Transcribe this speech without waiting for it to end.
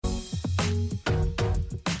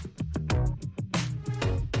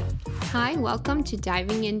Hi, welcome to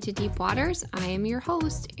Diving into Deep Waters. I am your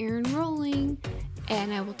host, Erin Rolling,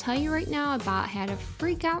 and I will tell you right now about had a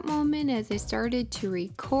freak out moment as I started to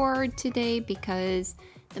record today because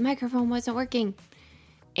the microphone wasn't working,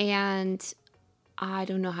 and I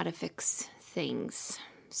don't know how to fix things.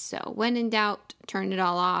 So when in doubt, turn it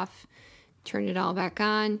all off, turn it all back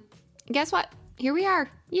on, and guess what? Here we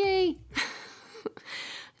are. Yay!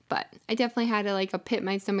 But I definitely had to a pit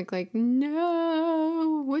my stomach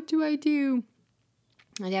no, what do I do?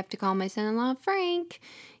 I'd have to call my son-in-law, Frank.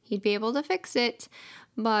 He'd be able to fix it.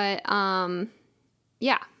 But,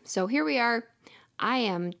 yeah, so here we are. I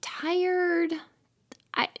am tired.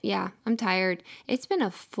 I'm tired. It's been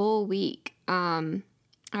a full week.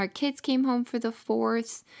 Our kids came home for the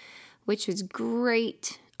 4th, which was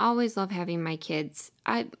great. Always love having my kids.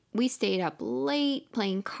 We stayed up late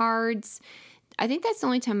playing cards. I think that's the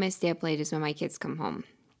only time I stay up late is when my kids come home.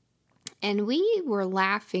 And we were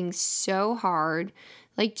laughing so hard,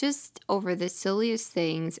 just over the silliest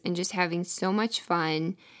things and just having so much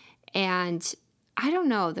fun. And I don't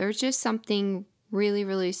know, there's just something really,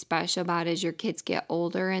 really special about it as your kids get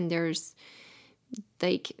older and there's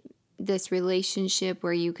this relationship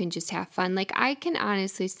where you can just have fun. I can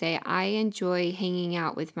honestly say I enjoy hanging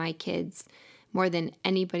out with my kids more than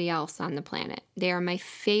anybody else on the planet. They are my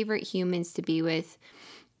favorite humans to be with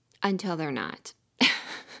until they're not.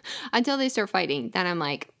 Until they start fighting, then I'm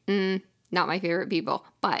not my favorite people.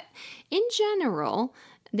 But in general,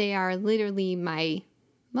 they are literally my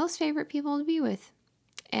most favorite people to be with.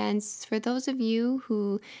 And for those of you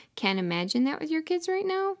who can't imagine that with your kids right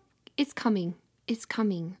now, it's coming. It's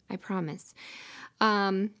coming, I promise.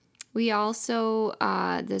 We also,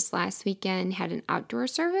 this last weekend, had an outdoor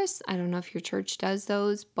service. I don't know if your church does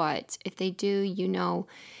those, but if they do,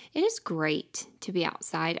 it is great to be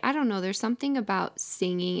outside. I don't know, there's something about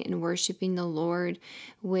singing and worshiping the Lord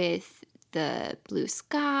with the blue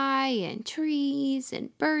sky and trees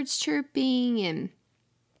and birds chirping. And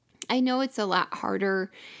I know it's a lot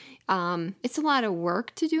harder. It's a lot of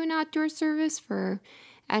work to do an outdoor service for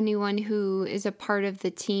anyone who is a part of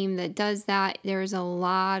the team that does that. There's a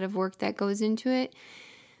lot of work that goes into it.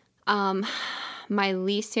 My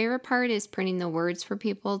least favorite part is printing the words for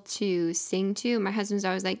people to sing to. My husband's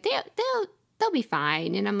always like, they'll be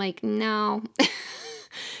fine. And I'm like, no,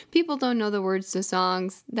 people don't know the words to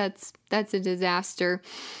songs. That's a disaster.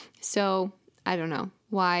 So I don't know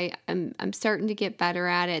why. I'm starting to get better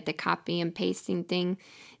at it. The copy and pasting thing.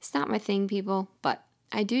 It's not my thing, people, but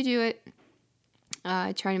I do it.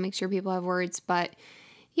 I try to make sure people have words, but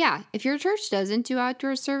yeah, if your church doesn't do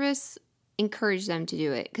outdoor service, encourage them to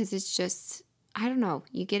do it because it's just, I don't know,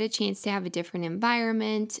 you get a chance to have a different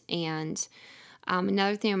environment. And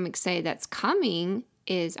another thing I'm excited that's coming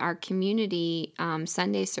is our community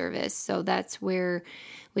Sunday service. So that's where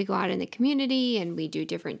we go out in the community and we do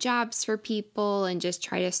different jobs for people and just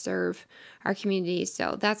try to serve our community.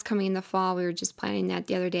 So that's coming in the fall. We were just planning that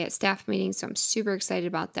the other day at staff meeting. So I'm super excited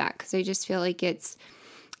about that because I just feel like it's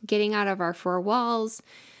getting out of our four walls.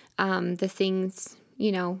 The things,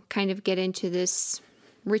 kind of get into this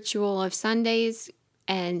ritual of Sundays.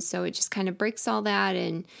 And so it just kind of breaks all that.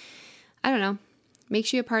 And I don't know,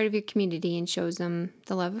 makes you a part of your community and shows them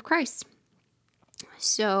the love of Christ.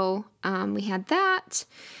 So we had that.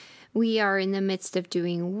 We are in the midst of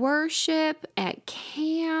doing worship at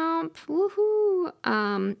camp.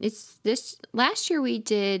 Woohoo! It's this last year we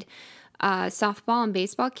did softball and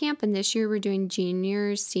baseball camp, and this year we're doing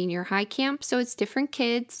juniors, senior high camp. So it's different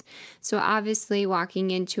kids. So obviously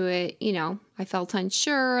walking into it, I felt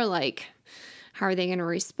unsure, how are they going to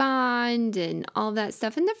respond and all that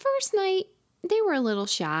stuff. And the first night they were a little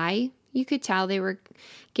shy. You could tell they were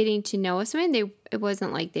getting to know us. It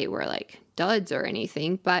wasn't like they were duds or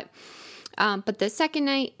anything, but the second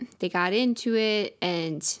night they got into it,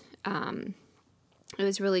 and it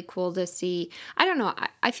was really cool to see. I don't know.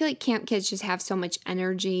 I feel like camp kids just have so much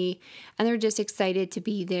energy, and they're just excited to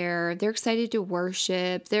be there. They're excited to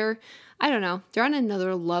worship. They're on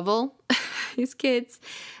another level, these kids,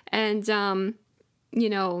 and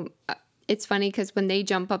it's funny because when they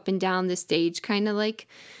jump up and down, the stage kind of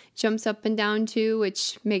jumps up and down too,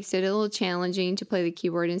 which makes it a little challenging to play the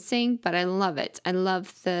keyboard and sing, but I love it. I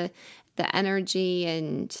love the energy,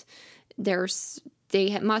 and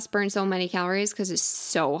they must burn so many calories because it's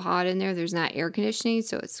so hot in there. There's not air conditioning,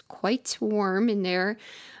 so it's quite warm in there.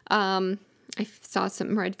 I saw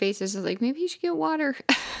some red faces. I was like, maybe you should get water.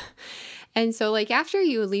 And so after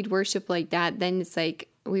you lead worship like that, then it's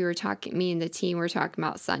me and the team were talking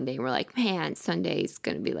about Sunday. We're like, man, Sunday's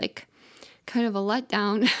going to be kind of a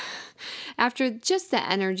letdown after just the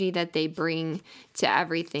energy that they bring to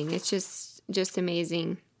everything. It's just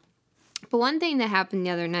amazing. But one thing that happened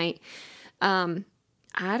the other night, I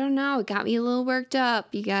don't know, it got me a little worked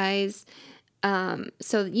up, you guys.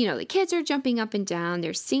 So, the kids are jumping up and down.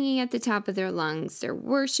 They're singing at the top of their lungs. They're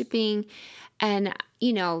worshiping. And,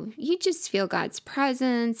 you just feel God's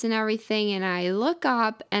presence and everything. And I look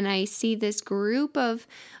up and I see this group of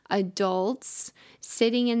adults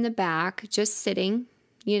sitting in the back, just sitting,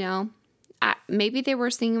 maybe they were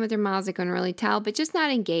singing with their mouths. I couldn't really tell, but just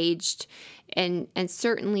not engaged and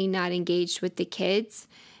certainly not engaged with the kids.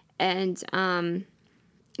 And,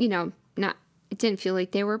 it didn't feel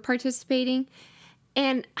like they were participating.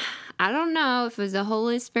 And I don't know if it was the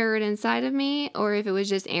Holy Spirit inside of me or if it was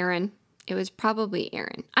just Aaron. It was probably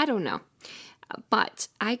Aaron. I don't know. But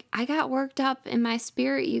I got worked up in my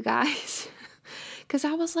spirit, you guys. Because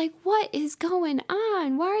I was like, what is going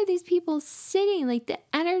on? Why are these people sitting? Like, the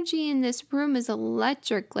energy in this room is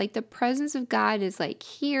electric. Like, the presence of God is like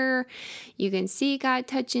here. You can see God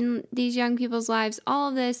touching these young people's lives, all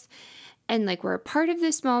of this. And like, we're a part of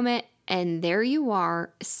this moment. And there you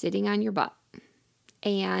are sitting on your butt.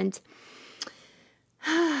 And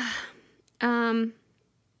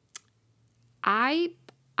I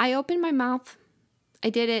opened my mouth. I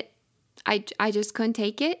did it. I just couldn't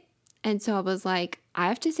take it. And so I was like, I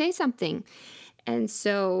have to say something. And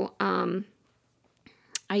so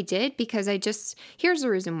I did, because here's the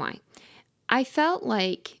reason why. I felt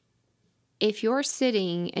like if you're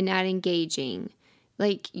sitting and not engaging,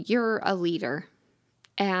 like, you're a leader.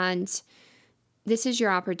 And this is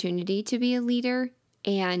your opportunity to be a leader,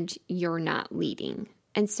 and you're not leading.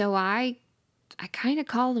 And so I kind of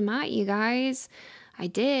called him out, you guys. I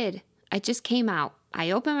did. I just came out.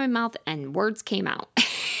 I opened my mouth and words came out.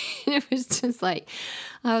 And it was just like,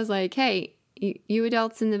 I was like, hey, you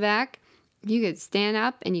adults in the back, you could stand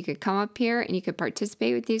up and you could come up here and you could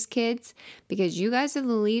participate with these kids, because you guys are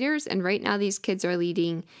the leaders. And right now these kids are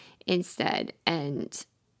leading instead. And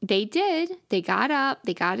they did. They got up.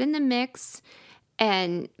 They got in the mix.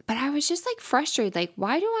 But I was just like frustrated. Like,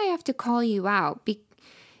 why do I have to call you out?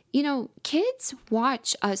 Kids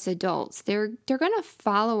watch us adults. They're going to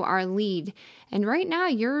follow our lead. And right now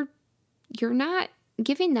you're not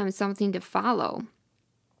giving them something to follow.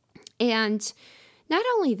 And not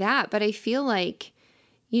only that, but I feel like,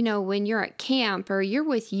 when you're at camp or you're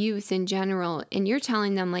with youth in general and you're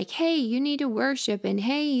telling them like, hey, you need to worship, and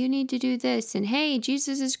hey, you need to do this, and hey,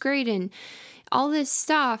 Jesus is great, and all this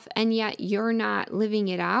stuff, and yet you're not living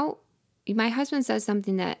it out. My husband says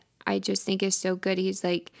something that I just think is so good.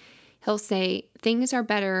 He'll say, things are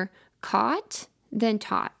better caught than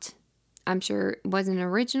taught. I'm sure it wasn't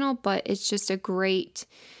original, but it's just a great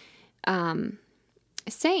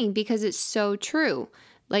saying, because it's so true.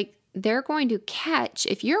 Like, they're going to catch,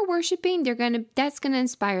 if you're worshiping, that's going to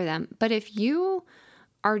inspire them. But if you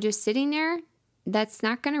are just sitting there, that's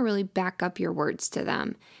not going to really back up your words to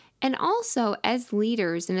them. And also, as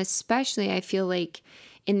leaders, and especially I feel like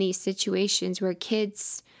in these situations where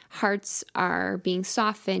kids' hearts are being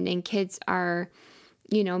softened and kids are,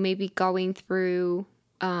 maybe going through,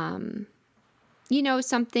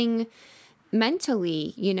 something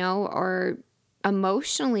mentally, or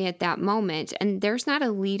emotionally at that moment. And there's not a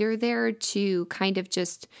leader there to kind of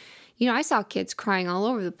just, I saw kids crying all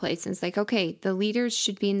over the place. And it's like, okay, the leaders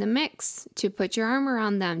should be in the mix to put your arm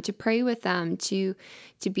around them, to pray with them, to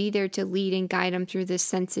be there to lead and guide them through this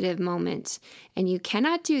sensitive moment. And you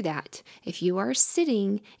cannot do that if you are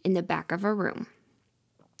sitting in the back of a room.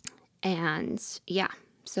 And yeah,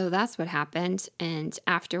 so that's what happened. And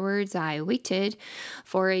afterwards, I waited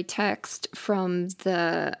for a text from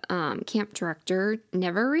the camp director,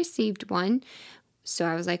 never received one. So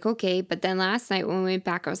I was like, okay. But then last night when we went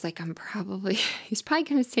back, I was like, he's probably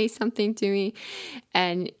going to say something to me.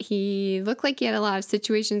 And he looked like he had a lot of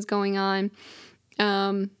situations going on.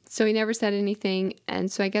 So he never said anything.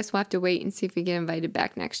 And so I guess we'll have to wait and see if we get invited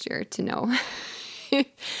back next year to know.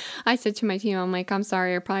 I said to my team, I'm like, I'm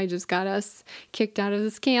sorry, I probably just got us kicked out of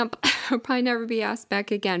this camp. I'll probably never be asked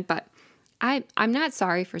back again. But I'm not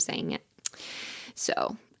sorry for saying it.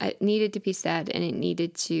 So it needed to be said, and it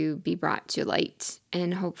needed to be brought to light.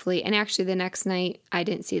 And hopefully, and actually the next night, I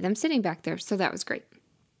didn't see them sitting back there. So that was great.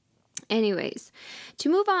 Anyways, to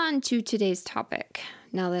move on to today's topic,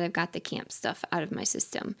 now that I've got the camp stuff out of my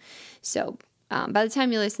system. So by the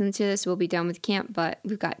time you listen to this, we'll be done with camp, but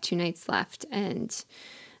we've got 2 nights left, and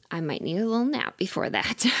I might need a little nap before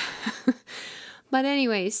that. But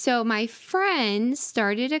anyway, so my friend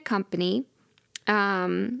started a company,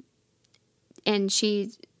 and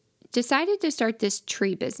she decided to start this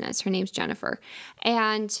tree business. Her name's Jennifer.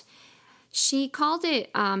 And She called it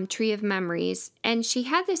Tree of Memories, and she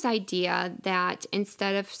had this idea that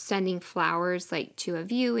instead of sending flowers like to a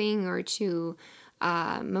viewing or to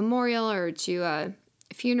a memorial or to a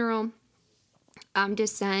funeral, to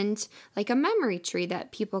send like a memory tree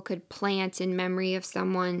that people could plant in memory of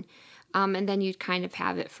someone, and then you'd kind of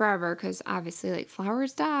have it forever because obviously like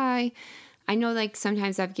flowers die. I know like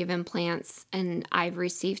sometimes I've given plants and I've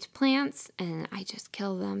received plants and I just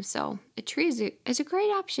kill them. So a tree is a great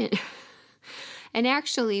option. And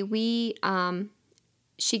actually,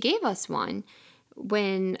 she gave us one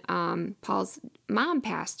when Paul's mom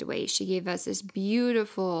passed away. She gave us this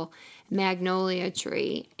beautiful magnolia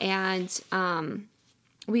tree, and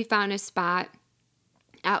we found a spot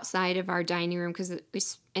outside of our dining room because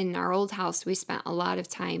in our old house we spent a lot of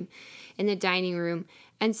time in the dining room,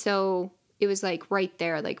 and so it was like right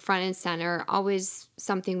there, like front and center, always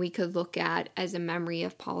something we could look at as a memory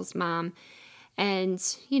of Paul's mom. And,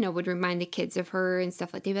 would remind the kids of her and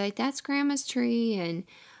stuff like, they'd be like, that's grandma's tree. And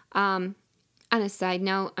on a side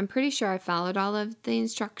note, I'm pretty sure I followed all of the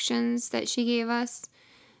instructions that she gave us.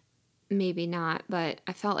 Maybe not, but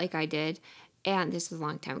I felt like I did. And this was a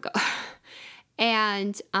long time ago.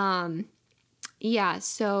 And, yeah,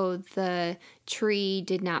 so the tree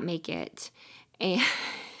did not make it. And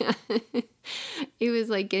it was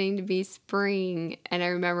like getting to be spring. And I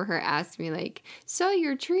remember her asking me like, so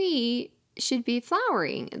your tree should be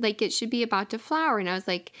flowering, like it should be about to flower. And I was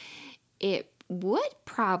like, it would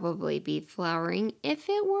probably be flowering if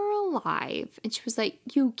it were alive. And she was like,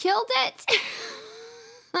 you killed it?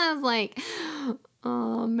 I was like,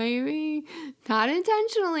 oh, maybe not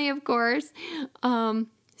intentionally, of course.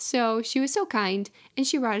 So she was so kind and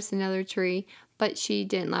she brought us another tree, but she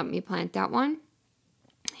didn't let me plant that one.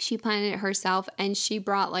 She planted it herself, and she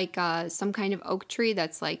brought like some kind of oak tree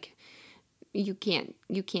that's like, you can't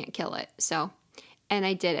kill it. So, and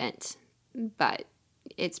I didn't, but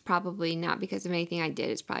it's probably not because of anything I did.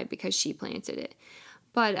 It's probably because she planted it.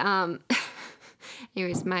 But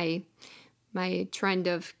anyways, my trend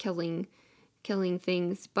of killing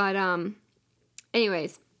things. But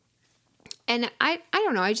anyways, and I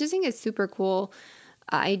don't know. I just think it's super cool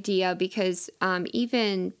idea because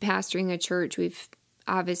even pastoring a church, we've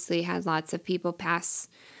obviously had lots of people pass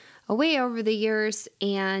away over the years,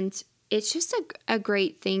 and it's just a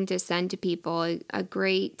great thing to send to people, a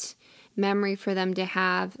great memory for them to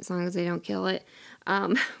have, as long as they don't kill it,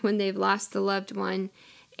 when they've lost a loved one.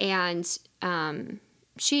 And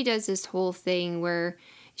she does this whole thing where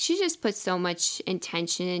she just puts so much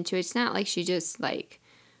intention into it. It's not like she just like,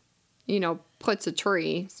 puts a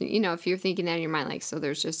tree. So, if you're thinking that in your mind, like, so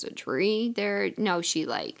there's just a tree there. No, she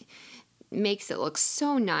like makes it look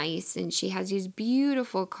so nice, and she has these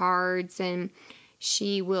beautiful cards, and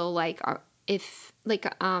she will like, if like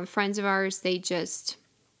friends of ours, they just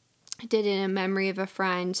did it in memory of a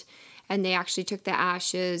friend, and they actually took the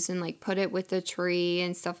ashes and like put it with the tree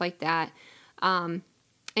and stuff like that. And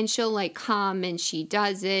she'll like come and she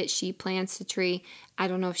does it. She plants the tree. I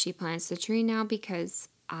don't know if she plants the tree now because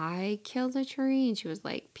I killed a tree, and she was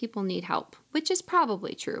like, people need help, which is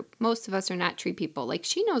probably true. Most of us are not tree people. Like,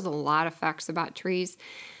 she knows a lot of facts about trees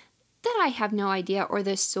that I have no idea, or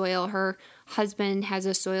the soil. Her husband has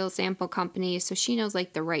a soil sample company, so she knows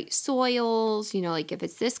like the right soils, like if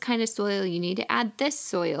it's this kind of soil, you need to add this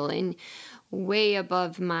soil, and way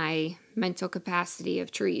above my mental capacity of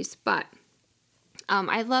trees. But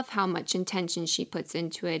I love how much intention she puts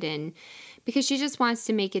into it, and because she just wants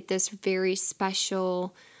to make it this very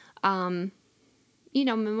special,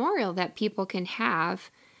 memorial that people can have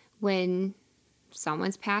when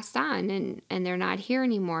someone's passed on and they're not here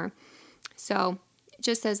anymore. So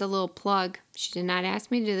just as a little plug, she did not ask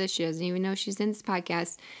me to do this. She doesn't even know she's in this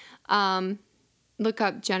podcast. Look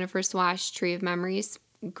up Jennifer Swash, Tree of Memories.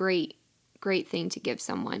 Great thing to give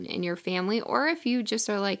someone in your family. Or if you just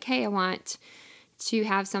are like, hey, I want to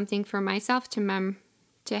have something for myself to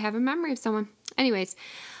have a memory of someone. Anyways,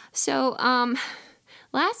 so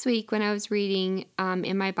last week when I was reading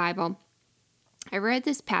in my Bible, I read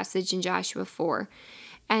this passage in Joshua 4.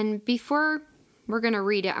 And before we're going to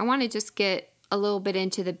read it, I want to just get a little bit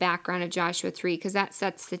into the background of Joshua 3, because that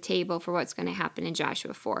sets the table for what's going to happen in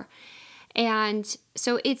Joshua 4. And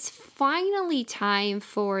so it's finally time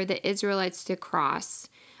for the Israelites to cross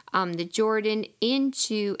the Jordan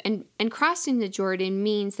into, and crossing the Jordan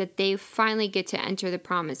means that they finally get to enter the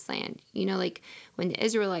promised land. Like when the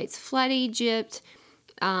Israelites fled Egypt,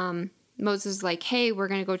 Moses was like, hey, we're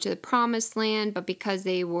going to go to the promised land. But because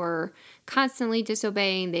they were constantly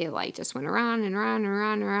disobeying, they like just went around and around and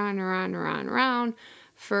around and around and around and around and around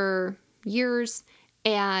for years.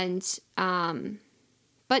 And,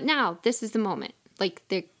 but now this is the moment. Like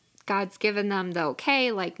God's given them the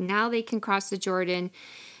okay, like now they can cross the Jordan.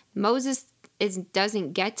 Moses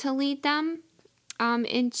doesn't get to lead them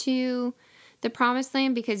into the promised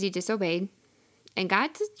land because he disobeyed. And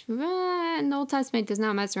God in the Old Testament does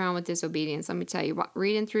not mess around with disobedience. Let me tell you,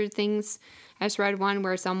 reading through things, I just read one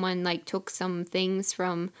where someone like took some things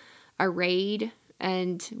from a raid,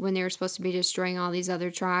 and when they were supposed to be destroying all these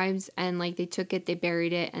other tribes, and like they took it, they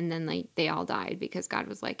buried it, and then like they all died because God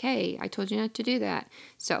was like, hey, I told you not to do that.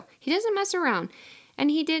 So he doesn't mess around.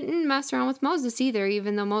 And he didn't mess around with Moses either,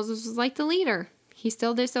 even though Moses was like the leader. He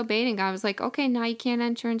still disobeyed, and God was like, okay, now you can't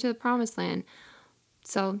enter into the promised land.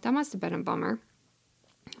 So that must have been a bummer.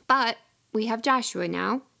 But we have Joshua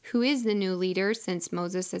now, who is the new leader since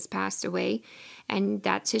Moses has passed away. And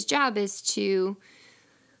that's his job, is to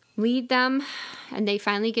lead them. And they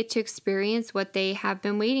finally get to experience what they have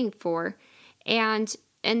been waiting for. And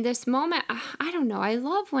in this moment, I don't know. I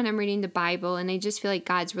love when I'm reading the Bible and I just feel like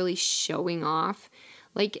God's really showing off.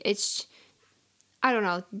 Like I don't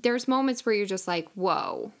know. There's moments where you're just like,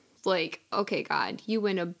 whoa. Like, okay, God, you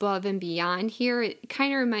went above and beyond here. It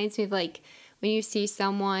kind of reminds me of like when you see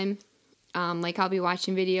someone, like I'll be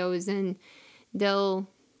watching videos and they'll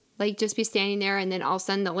like just be standing there and then all of a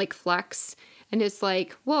sudden they'll like flex. And it's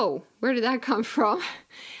like, whoa, where did that come from?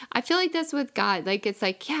 I feel like that's with God. Like, it's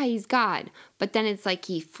like, yeah, he's God. But then it's like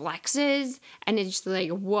he flexes and it's just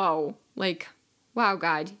like, whoa, like, wow,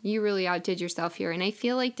 God, you really outdid yourself here. And I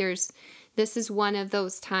feel like this is one of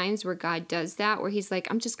those times where God does that, where he's like,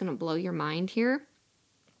 I'm just going to blow your mind here.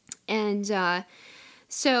 And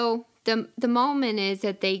so the moment is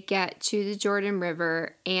that they get to the Jordan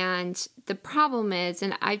River, and the problem is,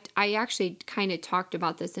 and I actually kind of talked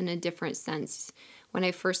about this in a different sense when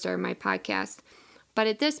I first started my podcast, but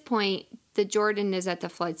at this point, the Jordan is at the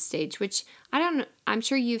flood stage, which I'm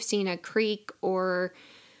sure you've seen a creek or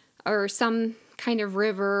some kind of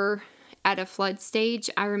river at a flood stage.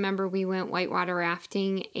 I remember we went whitewater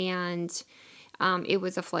rafting, and it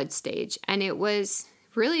was a flood stage, and it was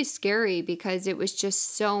really scary because it was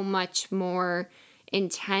just so much more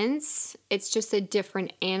intense. It's just a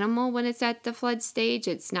different animal when it's at the flood stage.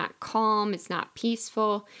 It's not calm, it's not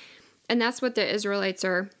peaceful. And that's what the Israelites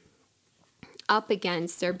are up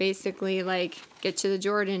against. They're basically like, get to the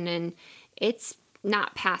Jordan and it's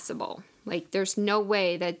not passable. Like there's no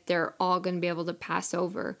way that they're all going to be able to pass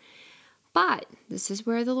over. But this is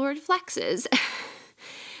where the Lord flexes.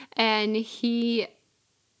 And he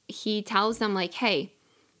tells them like, hey,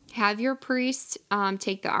 have your priest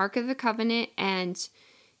take the Ark of the Covenant, and,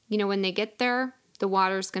 when they get there, the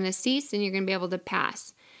water's going to cease and you're going to be able to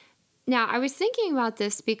pass. Now, I was thinking about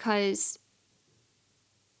this because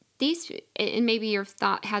and maybe your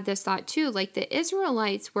had this thought too, like the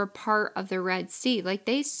Israelites were part of the Red Sea. Like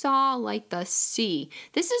they saw like the sea.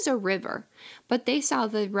 This is a river, but they saw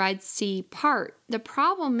the Red Sea part. The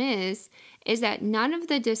problem is that none of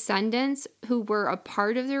the descendants who were a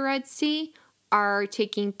part of the Red Sea are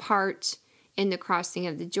taking part in the crossing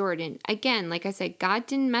of the Jordan. Again, like I said, God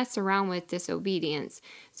didn't mess around with disobedience.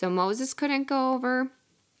 So Moses couldn't go over,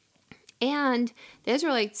 and the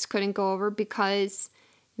Israelites couldn't go over because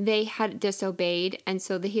they had disobeyed. And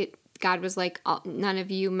so God was like, none of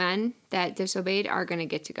you men that disobeyed are going to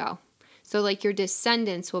get to go. So like your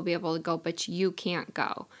descendants will be able to go, but you can't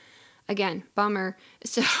go. Again, bummer.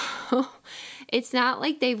 So it's not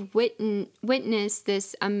like they've witnessed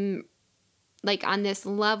this like on this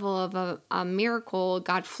level of a miracle,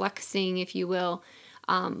 God flexing, if you will,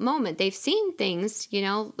 moment. They've seen things,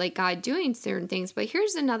 like God doing certain things, but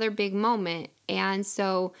here's another big moment. And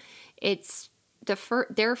so it's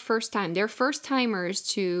their first time. They're first timers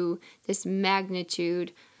to this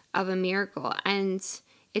magnitude of a miracle. And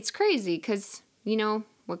it's crazy because,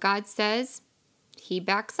 what God says, he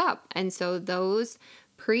backs up. And so those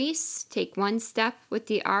priests take one step with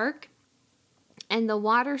the ark, and the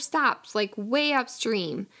water stops like way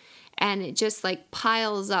upstream, and it just like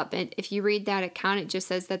piles up. And if you read that account, it just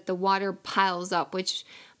says that the water piles up, which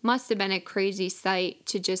must have been a crazy sight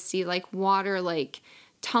to just see like water like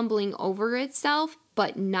tumbling over itself,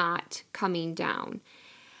 but not coming down.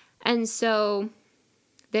 And so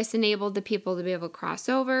this enabled the people to be able to cross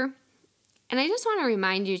over. And I just want to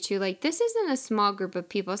remind you too, like this isn't a small group of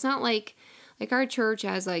people. It's not like our church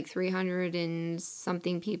has like 300 and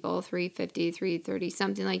something people, 350, 330,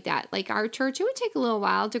 something like that. Like our church, it would take a little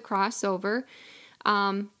while to cross over.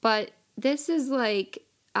 But this is like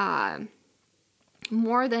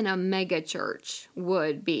more than a mega church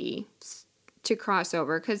would be to cross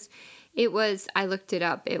over. Because it was, I looked it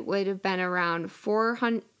up, it would have been around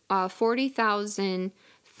 40,000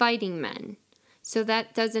 fighting men. So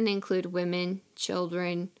that doesn't include women,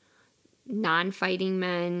 children, non-fighting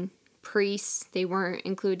men, priests, they weren't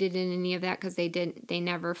included in any of that because they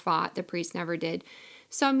never fought. The priests never did.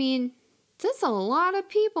 So, I mean, that's a lot of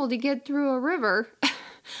people to get through a river.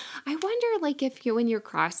 I wonder, like, if when you're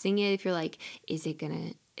crossing it, if you're like, is it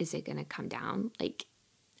gonna come down? Like,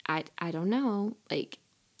 I don't know. Like,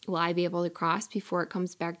 will I be able to cross before it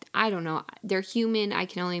comes back? I don't know. They're human. I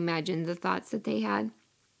can only imagine the thoughts that they had.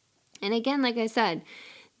 And again, like I said,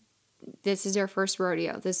 this is their first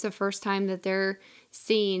rodeo. This is the first time that they're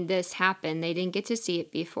seeing this happen. They didn't get to see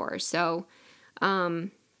it before. So,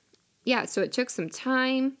 yeah, so it took some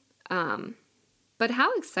time. But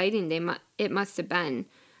how exciting it must have been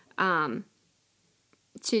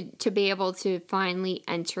to be able to finally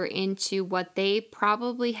enter into what they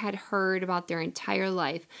probably had heard about their entire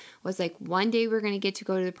life was like, one day we're going to get to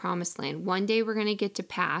go to the promised land. One day we're going to get to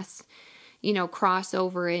pass, cross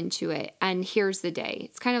over into it. And here's the day.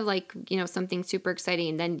 It's kind of like, something super exciting.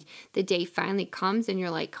 And then the day finally comes and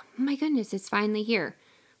you're like, oh my goodness, it's finally here.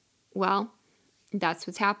 Well, that's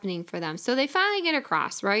what's happening for them. So they finally get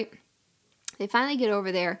across, right? They finally get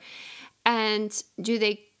over there. And do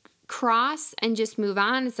they cross and just move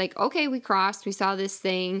on? It's like, okay, we crossed. We saw this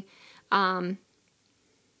thing. Well,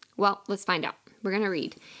 let's find out. We're going to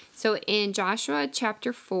read. So in Joshua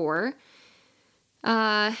chapter 4,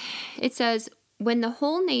 it says, when the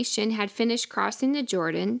whole nation had finished crossing the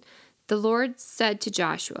Jordan, the Lord said to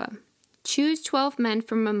Joshua, choose 12 men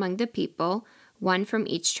from among the people, one from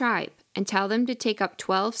each tribe, and tell them to take up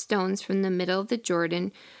 12 stones from the middle of the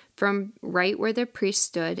Jordan, from right where the priest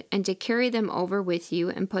stood, and to carry them over with you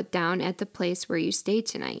and put down at the place where you stay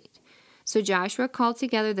tonight. So Joshua called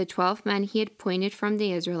together the 12 men he had appointed from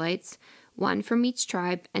the Israelites, one from each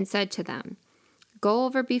tribe, and said to them, go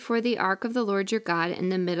over before the ark of the Lord your God in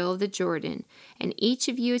the middle of the Jordan, and each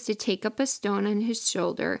of you is to take up a stone on his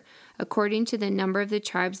shoulder, according to the number of the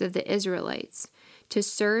tribes of the Israelites, to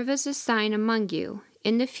serve as a sign among you.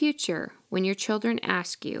 In the future, when your children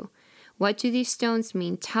ask you, what do these stones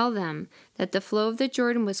mean? Tell them that the flow of the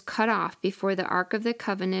Jordan was cut off before the ark of the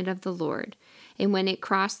covenant of the Lord. And when it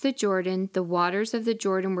crossed the Jordan, the waters of the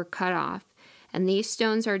Jordan were cut off. And these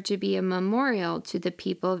stones are to be a memorial to the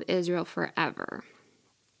people of Israel forever.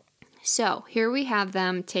 So here we have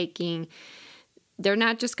them they're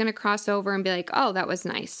not just going to cross over and be like, oh, that was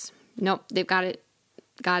nice. Nope, they've got it.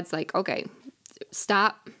 God's like, okay,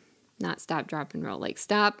 stop. Not stop, drop, and roll. Like,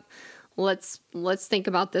 stop. Let's think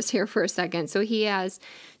about this here for a second. So he has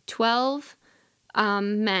 12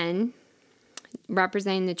 men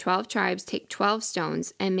representing the 12 tribes take 12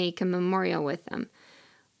 stones and make a memorial with them.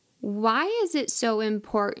 Why is it so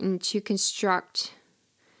important to construct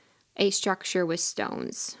a structure with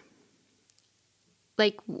stones?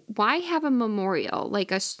 Like, why have a memorial?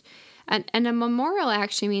 And a memorial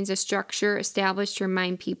actually means a structure established to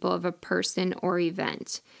remind people of a person or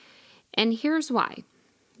event. And here's why.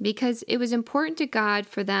 Because it was important to God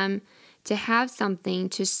for them to have something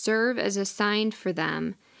to serve as a sign for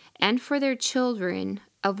them and for their children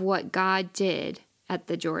of what God did at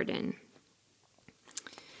the Jordan.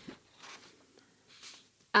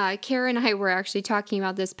 Kara and I were actually talking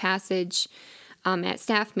about this passage at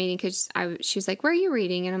staff meeting because she was like, where are you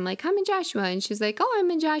reading? And I'm like, I'm in Joshua. And she's like, oh, I'm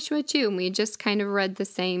in Joshua too. And we just kind of read the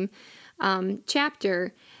same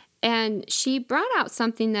chapter. And she brought out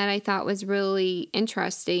something that I thought was really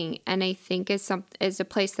interesting, and I think is a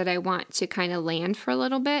place that I want to kind of land for a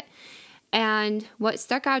little bit. And what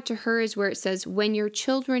stuck out to her is where it says, when your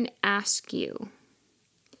children ask you.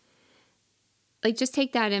 Like, just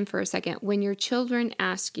take that in for a second. When your children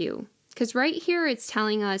ask you. Because right here it's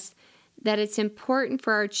telling us that it's important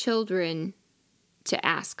for our children to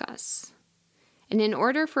ask us. And in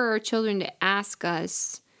order for our children to ask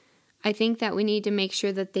us, I think that we need to make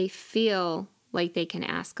sure that they feel like they can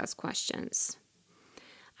ask us questions.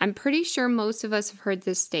 I'm pretty sure most of us have heard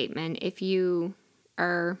this statement. If you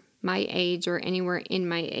are my age or anywhere in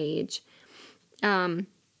my age, when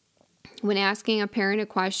asking a parent a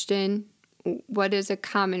question, what is a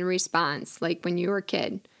common response? Like when you were a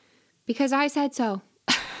kid? Because I said so.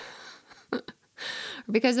 Or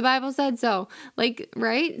because the Bible said so. Like,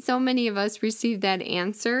 right? So many of us receive that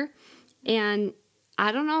answer. And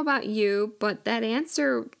I don't know about you, but that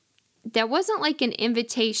answer, that wasn't like an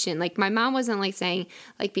invitation. Like my mom wasn't like saying,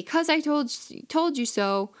 like, because I told you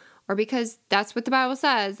so, or because that's what the Bible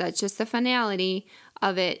says. That's just the finality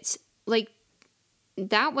of it. Like,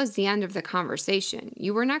 that was the end of the conversation.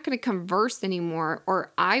 You were not going to converse anymore,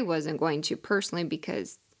 or I wasn't going to personally,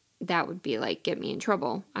 because that would be like, get me in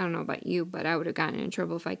trouble. I don't know about you, but I would have gotten in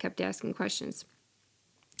trouble if I kept asking questions.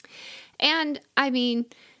 And I mean,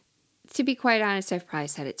 to be quite honest, I've probably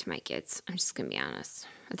said it to my kids. I'm just going to be honest.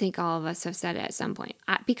 I think all of us have said it at some point.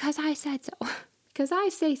 Because I said so. Because I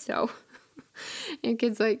say so. And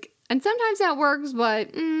kids like, and sometimes that works, but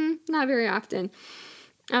not very often.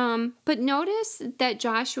 But notice that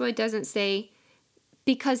Joshua doesn't say,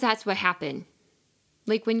 because that's what happened.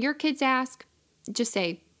 Like when your kids ask, just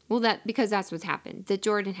say, well, because that's what's happened. That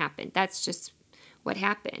Jordan happened. That's just what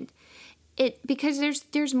happened. Because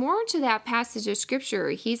there's more to that passage of scripture.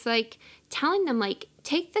 He's like telling them, like,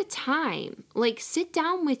 take the time, like sit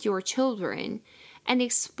down with your children and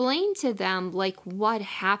explain to them like what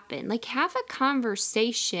happened. Like have a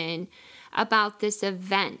conversation about this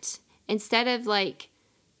event instead of like,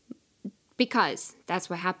 because that's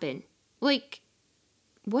what happened. Like,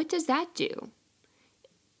 what does that do?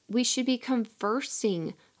 We should be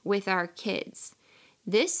conversing with our kids.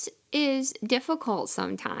 This is difficult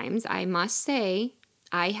sometimes, I must say.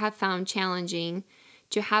 I have found challenging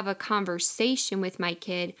to have a conversation with my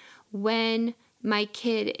kid when my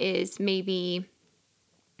kid is maybe,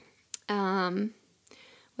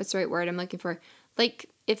 what's the right word I'm looking for? Like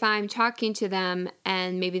if I'm talking to them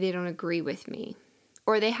and maybe they don't agree with me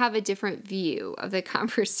or they have a different view of the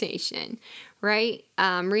conversation, right?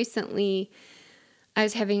 Recently, I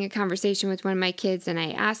was having a conversation with one of my kids and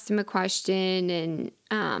I asked them a question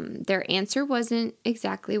and their answer wasn't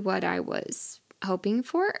exactly what I was hoping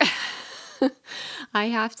for, I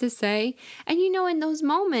have to say. And in those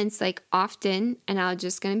moments, like often, and I'm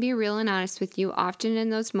just going to be real and honest with you, often in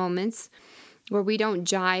those moments where we don't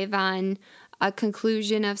jive on a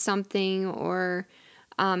conclusion of something or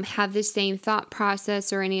have the same thought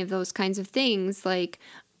process or any of those kinds of things, like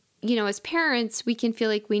as parents, we can feel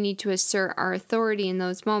like we need to assert our authority in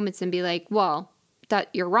those moments and be like, well, that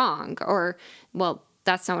you're wrong, or, well,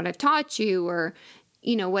 that's not what I've taught you, or,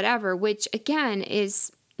 whatever, which again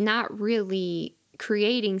is not really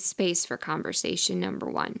creating space for conversation, number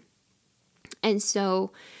one. And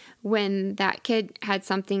so when that kid had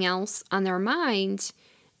something else on their mind,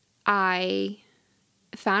 I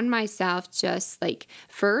found myself just like,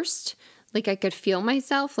 first, like I could feel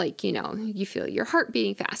myself, like, you feel your heart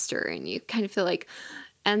beating faster and you kind of feel like,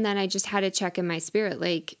 and then I just had to check in my spirit,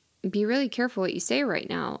 like, be really careful what you say right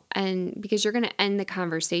now. And because you're going to end the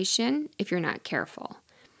conversation if you're not careful.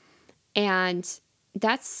 And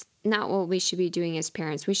that's not what we should be doing as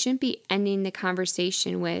parents. We shouldn't be ending the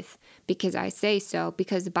conversation with, because I say so,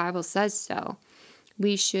 because the Bible says so.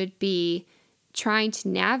 We should be trying to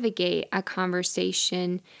navigate a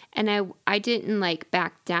conversation, and I didn't like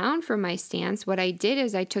back down from my stance. What I did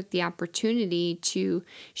is I took the opportunity to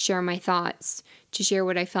share my thoughts, to share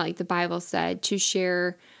what I felt like the Bible said, to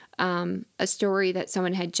share a story that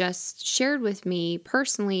someone had just shared with me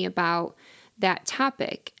personally about that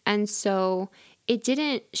topic. And so it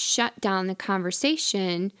didn't shut down the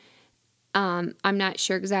conversation. I'm not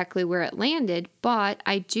sure exactly where it landed, but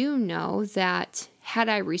I do know that had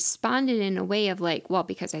I responded in a way of like, well,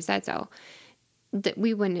 because I said so, that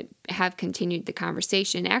we wouldn't have continued the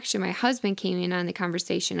conversation. Actually, my husband came in on the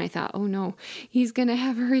conversation. I thought, oh no, he's going to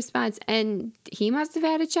have a response. And he must have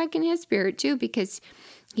had a check in his spirit too, because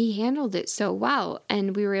he handled it so well.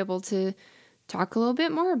 And we were able to talk a little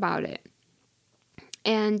bit more about it.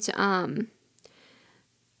 And I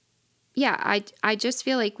just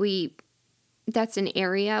feel like that's an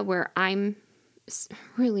area where I'm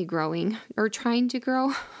really growing or trying to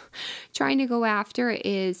grow, trying to go after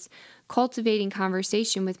is cultivating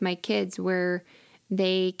conversation with my kids where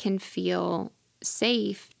they can feel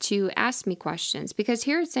safe to ask me questions. Because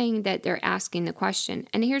here it's saying that they're asking the question.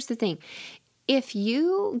 And here's the thing. If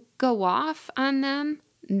you go off on them,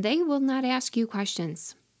 they will not ask you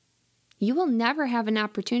questions. You will never have an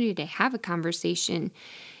opportunity to have a conversation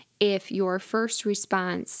if your first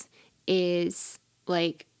response is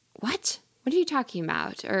like, what? What are you talking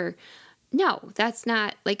about? Or no, that's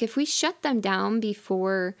not, like if we shut them down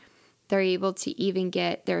before they're able to even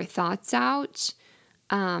get their thoughts out,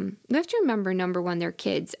 we have to remember, number one, they're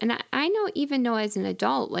kids. And I know, even though as an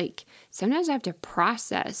adult, like sometimes I have to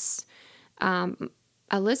process.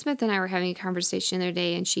 Elizabeth and I were having a conversation the other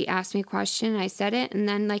day and she asked me a question and I said it. And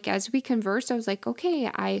then like, as we conversed, I was like, okay,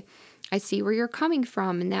 I see where you're coming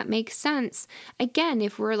from and that makes sense. Again,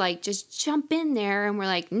 if we're like, just jump in there and we're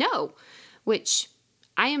like, no, which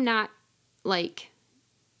I am not like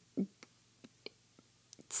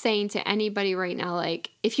saying to anybody right now, like,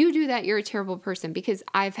 if you do that, you're a terrible person, because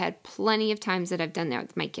I've had plenty of times that I've done that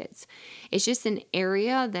with my kids. It's just an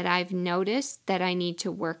area that I've noticed that I need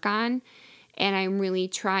to work on. And I'm really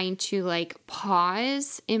trying to like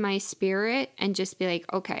pause in my spirit and just be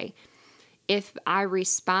like, okay, if I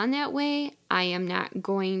respond that way, I am not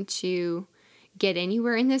going to get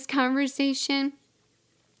anywhere in this conversation.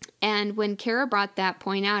 And when Kara brought that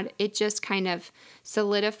point out, it just kind of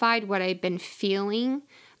solidified what I'd been feeling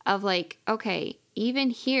of like, okay, even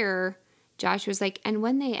here, Josh was like, and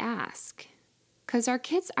when they ask, because our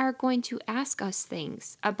kids are going to ask us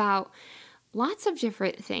things about lots of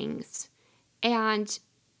different things. And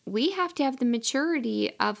we have to have the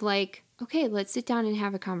maturity of like, okay, let's sit down and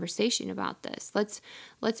have a conversation about this. Let's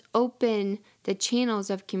open the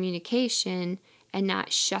channels of communication and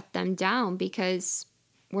not shut them down, because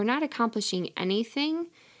we're not accomplishing anything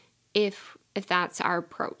if that's our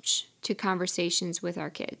approach to conversations with our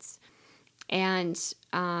kids. And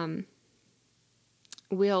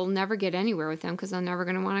we'll never get anywhere with them because they're never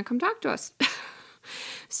going to want to come talk to us.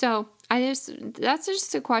 So that's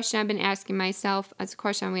just a question I've been asking myself. That's a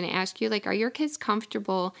question I'm going to ask you. Like, are your kids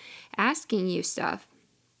comfortable asking you stuff?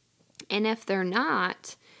 And if they're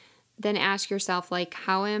not, then ask yourself, like,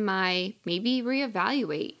 how am I, maybe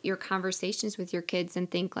reevaluate your conversations with your kids and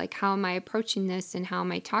think, like, how am I approaching this and how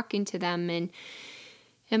am I talking to them? And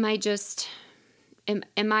am I just,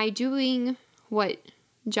 am I doing what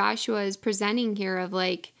Joshua is presenting here of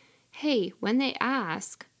like, hey, when they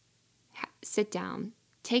ask, sit down.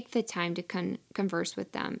 Take the time to converse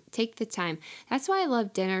with them. Take the time. That's why I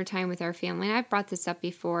love dinner time with our family. And I've brought this up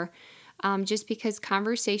before, just because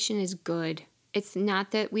conversation is good. It's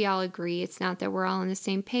not that we all agree. It's not that we're all on the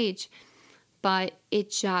same page. But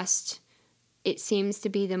it seems to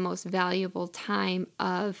be the most valuable time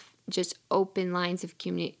of just open lines of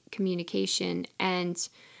communication, and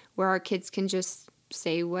where our kids can just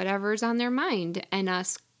say whatever's on their mind and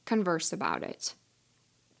us converse about it.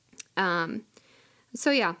 So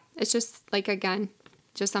yeah, it's just like, again,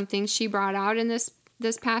 just something she brought out in this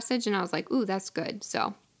passage, and I was like, ooh, that's good.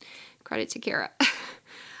 So credit to Kara.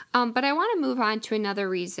 But I want to move on to another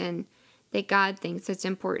reason that God thinks it's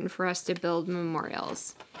important for us to build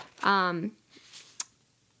memorials.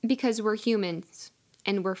 Because we're humans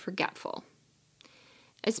and we're forgetful.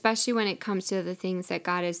 Especially when it comes to the things that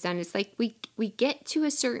God has done. It's like we get to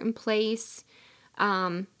a certain place,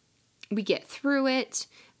 we get through it,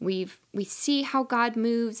 we see how God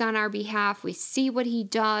moves on our behalf, we see what he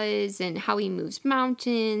does and how he moves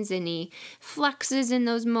mountains and he flexes in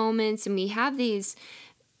those moments, and we have these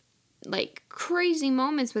like crazy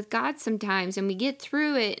moments with God sometimes, and we get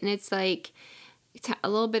through it, and it's like a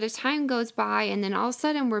little bit of time goes by, and then all of a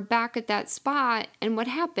sudden we're back at that spot, and what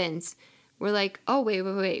happens? We're like, oh, wait,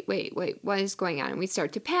 what is going on? And we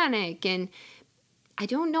start to panic, and I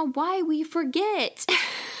don't know why we forget.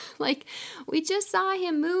 Like, we just saw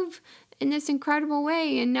him move in this incredible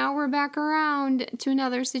way, and now we're back around to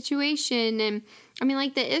another situation. And I mean,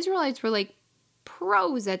 like, the Israelites were like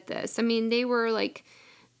pros at this. I mean, they were like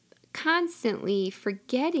constantly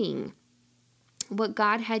forgetting what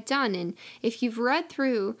God had done. And if you've read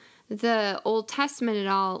through the Old Testament at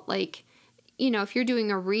all, like, you know, if you're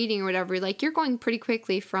doing a reading or whatever, like, you're going pretty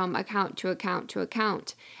quickly from account to account to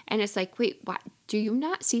account. And it's like, wait, what? Do you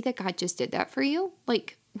not see that God just did that for you?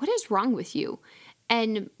 Like, what is wrong with you?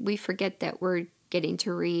 And we forget that we're getting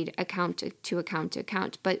to read account to account to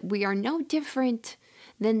account, but we are no different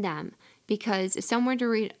than them, because if someone were to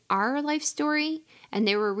read our life story and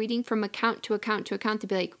they were reading from account to account to account, to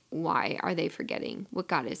be like, why are they forgetting what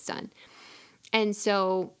God has done? And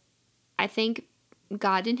so I think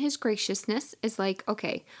God in his graciousness is like,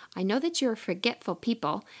 okay, I know that you're a forgetful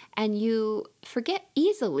people and you forget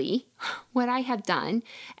easily what I have done,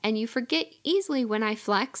 and you forget easily when I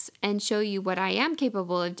flex and show you what I am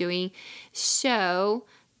capable of doing. So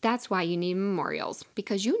that's why you need memorials,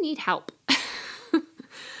 because you need help.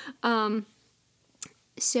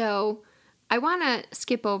 So I want to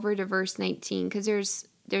skip over to verse 19, because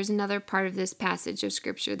there's another part of this passage of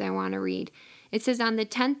scripture that I want to read. It says, on the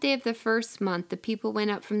 10th day of the first month, the people went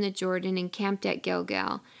up from the Jordan and camped at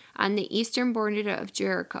Gilgal, on the eastern border of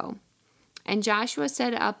Jericho. And Joshua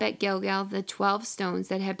set up at Gilgal the 12 stones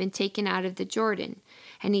that had been taken out of the Jordan.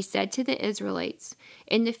 And he said to the Israelites,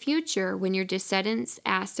 in the future, when your descendants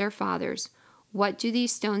ask their fathers, what do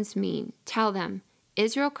these stones mean? Tell them,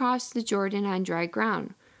 Israel crossed the Jordan on dry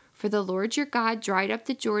ground. For the Lord your God dried up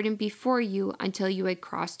the Jordan before you until you had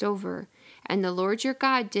crossed over. And the Lord your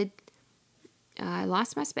God did... I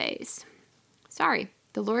lost my space. Sorry.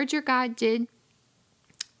 The Lord your God did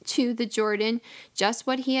to the Jordan just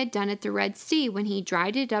what he had done at the Red Sea when he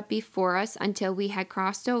dried it up before us until we had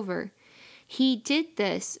crossed over. He did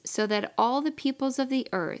this so that all the peoples of the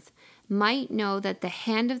earth might know that the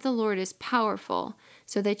hand of the Lord is powerful,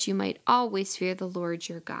 so that you might always fear the Lord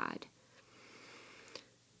your God.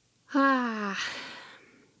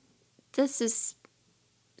 This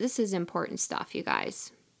is important stuff, you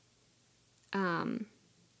guys.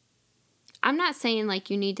 I'm not saying like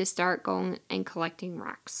you need to start going and collecting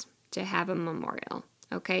rocks to have a memorial.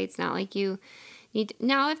 Okay, it's not like you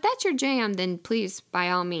now, if that's your jam, then please, by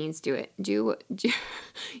all means, do it.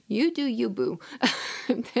 You do you, boo.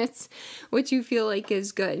 That's what you feel like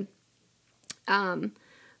is good.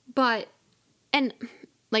 But, and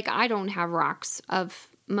like, I don't have rocks of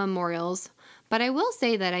memorials, but I will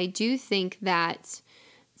say that I do think that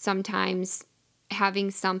sometimes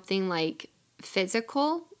having something like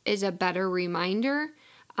physical is a better reminder.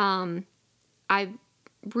 I'm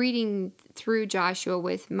reading through Joshua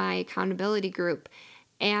with my accountability group,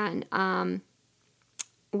 and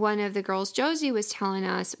one of the girls, Josie, was telling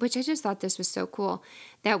us, which I just thought this was so cool,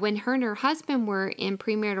 that when her and her husband were in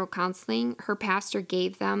premarital counseling, her pastor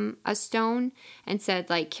gave them a stone and said,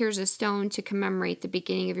 like, here's a stone to commemorate the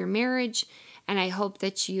beginning of your marriage, and I hope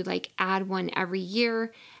that you like add one every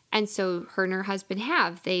year. And so her and her husband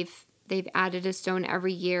they've added a stone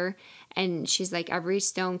every year. And she's like, every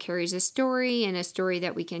stone carries a story, and a story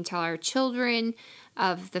that we can tell our children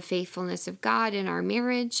of the faithfulness of God in our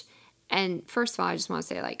marriage. And first of all, I just want to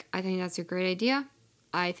say, like, I think that's a great idea.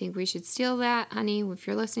 I think we should steal that, honey. If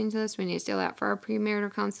you're listening to this, we need to steal that for our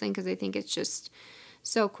premarital counseling, because I think it's just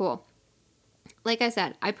so cool. Like I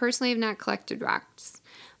said, I personally have not collected rocks,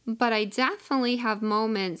 but I definitely have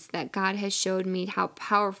moments that God has showed me how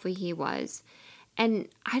powerful He was. And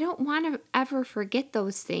I don't want to ever forget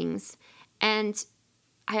those things. And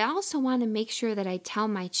I also want to make sure that I tell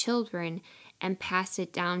my children and pass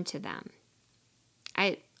it down to them.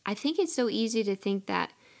 I think it's so easy to think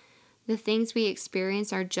that the things we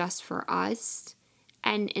experience are just for us.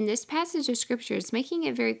 And in this passage of scripture, it's making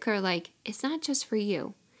it very clear, like, it's not just for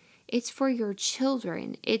you. It's for your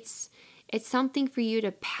children. It's something for you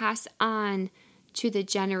to pass on to the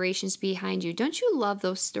generations behind you. Don't you love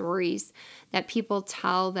those stories that people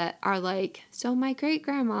tell that are like, so my great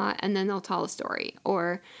grandma, and then they'll tell a story,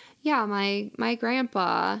 or yeah, my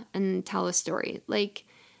grandpa, and tell a story. Like,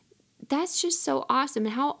 that's just so awesome.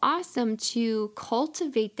 And how awesome to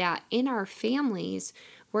cultivate that in our families,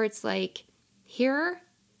 where it's like, here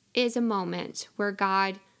is a moment where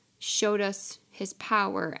God showed us His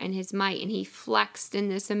power and His might, and He flexed in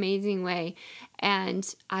this amazing way,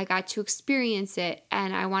 and I got to experience it,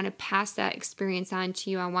 and I want to pass that experience on to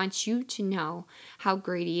you. I want you to know how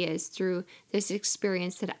great He is through this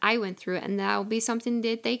experience that I went through, and that'll be something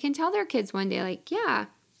that they can tell their kids one day, like, yeah,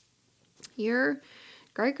 your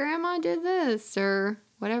great grandma did this, or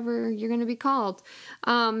whatever you're going to be called.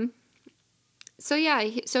 So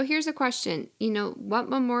here's a question. What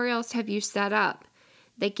memorials have you set up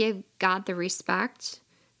that give God the respect,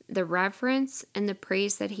 the reverence, and the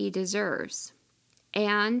praise that He deserves?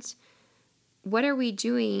 And what are we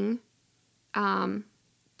doing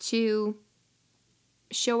to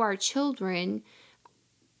show our children?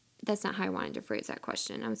 That's not how I wanted to phrase that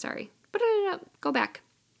question. I'm sorry. Go back.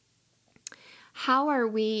 How are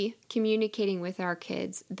we communicating with our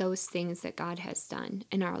kids those things that God has done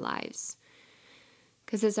in our lives?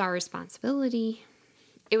 Because it's our responsibility.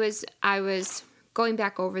 I was going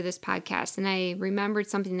back over this podcast, and I remembered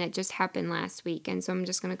something that just happened last week, and so I'm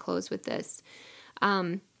just going to close with this.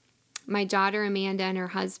 My daughter Amanda and her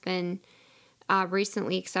husband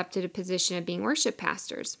recently accepted a position of being worship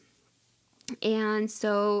pastors. And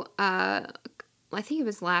so I think it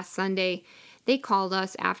was last Sunday, they called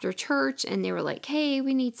us after church, and they were like, hey,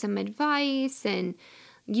 we need some advice, and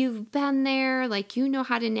you've been there, like, you know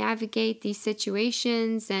how to navigate these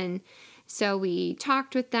situations. And so we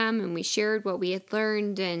talked with them, and we shared what we had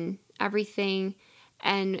learned and everything.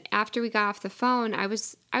 And after we got off the phone, I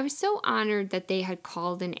was so honored that they had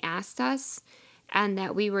called and asked us, and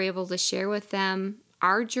that we were able to share with them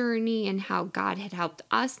our journey and how God had helped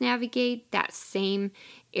us navigate that same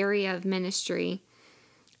area of ministry.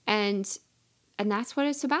 And that's what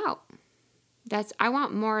it's about. I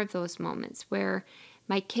want more of those moments where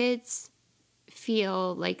my kids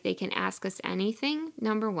feel like they can ask us anything,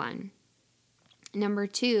 number one. Number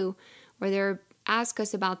two, where they ask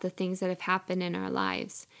us about the things that have happened in our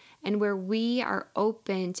lives, and where we are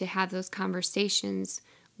open to have those conversations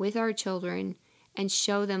with our children and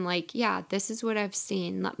show them, like, yeah, this is what I've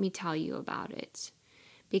seen. Let me tell you about it.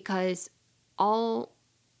 Because what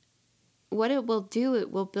it will do,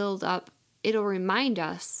 it will build up. It'll remind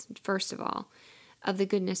us, first of all, of the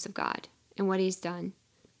goodness of God and what He's done.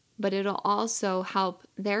 But it'll also help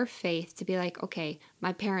their faith to be like, okay,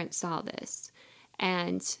 my parents saw this,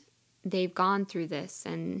 and they've gone through this,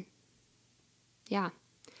 and yeah.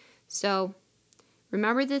 So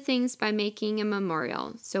remember the things by making a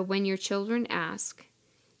memorial. So when your children ask,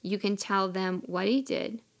 you can tell them what He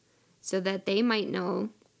did, so that they might know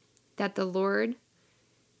that the Lord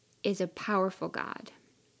is a powerful God,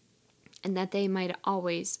 and that they might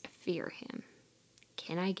always fear him.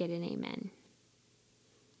 Can I get an amen?